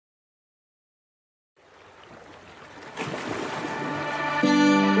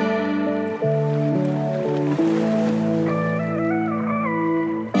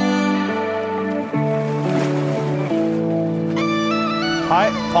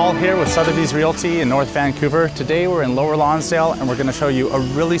Paul here with Sotheby's Realty in North Vancouver. Today we're in Lower Lonsdale and we're going to show you a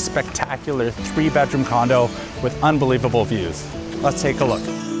really spectacular 3-bedroom condo with unbelievable views. Let's take a look.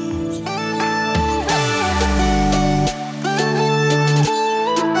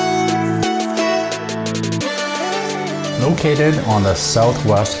 Located on the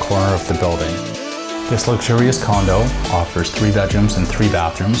southwest corner of the building, this luxurious condo offers 3 bedrooms and 3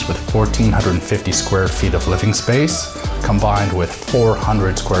 bathrooms with 1,450 square feet of living space, combined with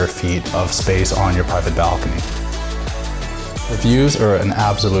 400 square feet of space on your private balcony. The views are an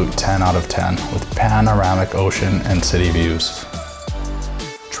absolute 10 out of 10 with panoramic ocean and city views.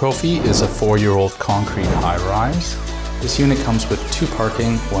 Trophy is a 4-year-old concrete high-rise. This unit comes with 2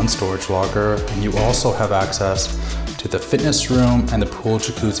 parking, 1 storage locker, and you also have access to the fitness room and the pool,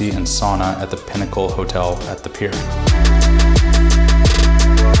 jacuzzi, and sauna at the Pinnacle Hotel at the pier.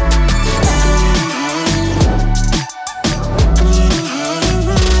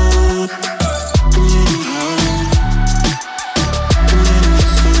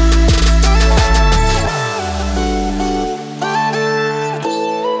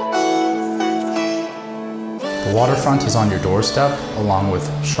 The waterfront is on your doorstep, along with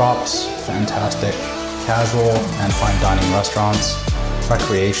shops, fantastic casual and fine dining restaurants,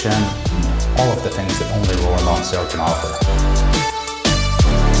 recreation, all of the things that only Lower Lonsdale can offer.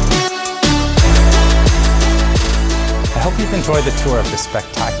 I hope you've enjoyed the tour of this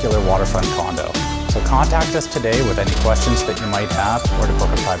spectacular waterfront condo. So contact us today with any questions that you might have or to book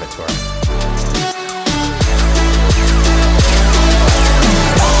a private tour.